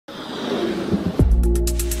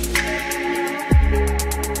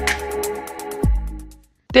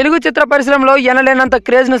తెలుగు చిత్ర పరిశ్రమలో ఎనలేనంత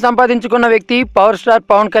క్రేజ్ ను సంపాదించుకున్న వ్యక్తి పవర్ స్టార్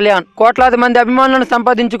పవన్ కళ్యాణ్. కోట్లాది మంది అభిమానులను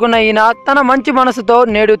సంపాదించుకున్న ఈయన తన మంచి మనసుతో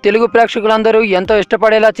నేడు తెలుగు ప్రేక్షకులందరూ ఎంతో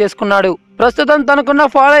ఇష్టపడేలా చేసుకున్నాడు. ప్రస్తుతం తనకున్న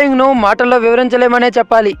ఫాలోయింగ్ ను మాటల్లో వివరించలేమనే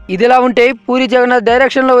చెప్పాలి. ఇదిలా ఉంటే పూరి జగన్నాథ్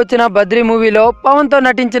డైరెక్షన్ లో వచ్చిన బద్రీ మూవీలో పవన్ తో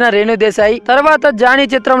నటించిన రేణు దేశాయ్ తర్వాత జానీ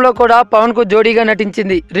చిత్రంలో కూడా పవన్ కు జోడీగా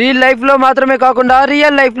నటించింది. రియల్ లైఫ్ లో మాత్రమే కాకుండా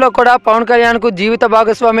రియల్ లైఫ్ లో కూడా పవన్ కళ్యాణ్ కు జీవిత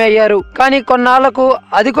భాగస్వామి అయ్యారు. కానీ కొన్నాళ్లకు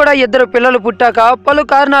అది కూడా ఇద్దరు పిల్లలు పుట్టాక పలు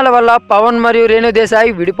కారణాల వల్ల పవన్ మరియు రేణు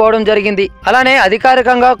దేశాయ్ విడిపోవడం జరిగింది. అలానే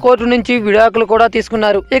అధికారికంగా కోర్టు నుంచి విడాకులు కూడా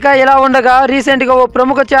తీసుకున్నారు. ఇక ఇలా ఉండగా రీసెంట్ గా ఓ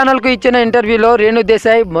ప్రముఖ ఛానల్ కు ఇచ్చిన ఇంటర్వ్యూలో రేణు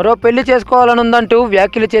దేశాయ్ మరో పెళ్లి చేసుకోవాలనుందంటూ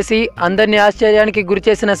వ్యాఖ్యలు చేసి అందరినీ ఆశ్చర్యానికి గురి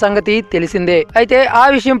చేసిన సంగతి తెలిసిందే. అయితే ఆ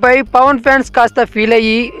విషయంపై పవన్ ఫ్యాన్స్ కాస్త ఫీల్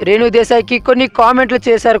అయ్యి రేణు దేశాయ్ కి కొన్ని కామెంట్లు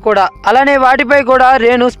చేశారు కూడా. అలానే వాటిపై కూడా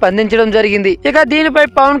రేణు స్పందించడం జరిగింది. ఇక దీనిపై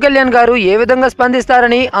పవన్ కళ్యాణ్ గారు ఏ విధంగా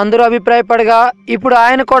స్పందిస్తారని అందరూ అభిప్రాయపడగా ఇప్పుడు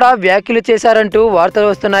ఆయన కూడా వ్యాఖ్యలు చేశారంటూ వార్తలు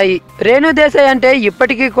వస్తున్నాయి. రేణు దేశాయ్ అంటే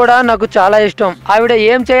ఇప్పటికీ కూడా నాకు చాలా ఇష్టం. ఆవిడ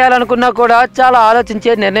ఏం చేయాలనుకున్నా కూడా చాలా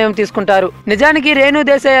ఆలోచించే నిర్ణయం తీసుకుంటారు. నిజానికి రేణు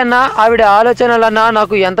దేశాయ్ అన్న ఆవిడ ఆలోచనలన్నా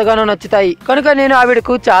నాకు ఎంతగానో నచ్చుతాయి. కనుక నేను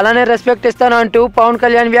ఆవిడకు చాలానే రెస్పెక్ట్ ఇస్తాను అంటూ పవన్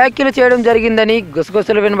కళ్యాణ్ వ్యాఖ్యలు చేయడం జరిగిందని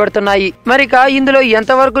గుసగుసలు వినబడుతున్నాయి. మరిక ఇందులో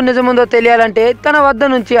ఎంతవరకు నిజముందో తెలియాలంటే తన వద్ద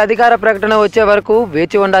నుంచి అధికార ప్రకటన వచ్చే వరకు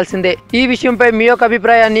వేచి ఉండాల్సిందే. ఈ విషయంపై మీ యొక్క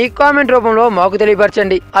అభిప్రాయాన్ని కామెంట్ రూపంలో మాకు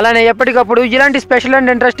తెలియపరచండి. అలానే ఎప్పటికప్పుడు ఇలాంటి స్పెషల్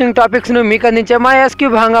అండ్ ఇంట్రెస్టింగ్ టాపిక్స్ ను మీకు అందించే మా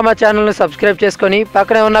ScubeHungama ఛానల్ ను సబ్స్క్రైబ్ చేసుకుని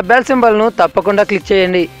పక్కనే ఉన్న బెల్ సింబల్ ను తప్పకుండా క్లిక్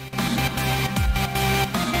చేయండి.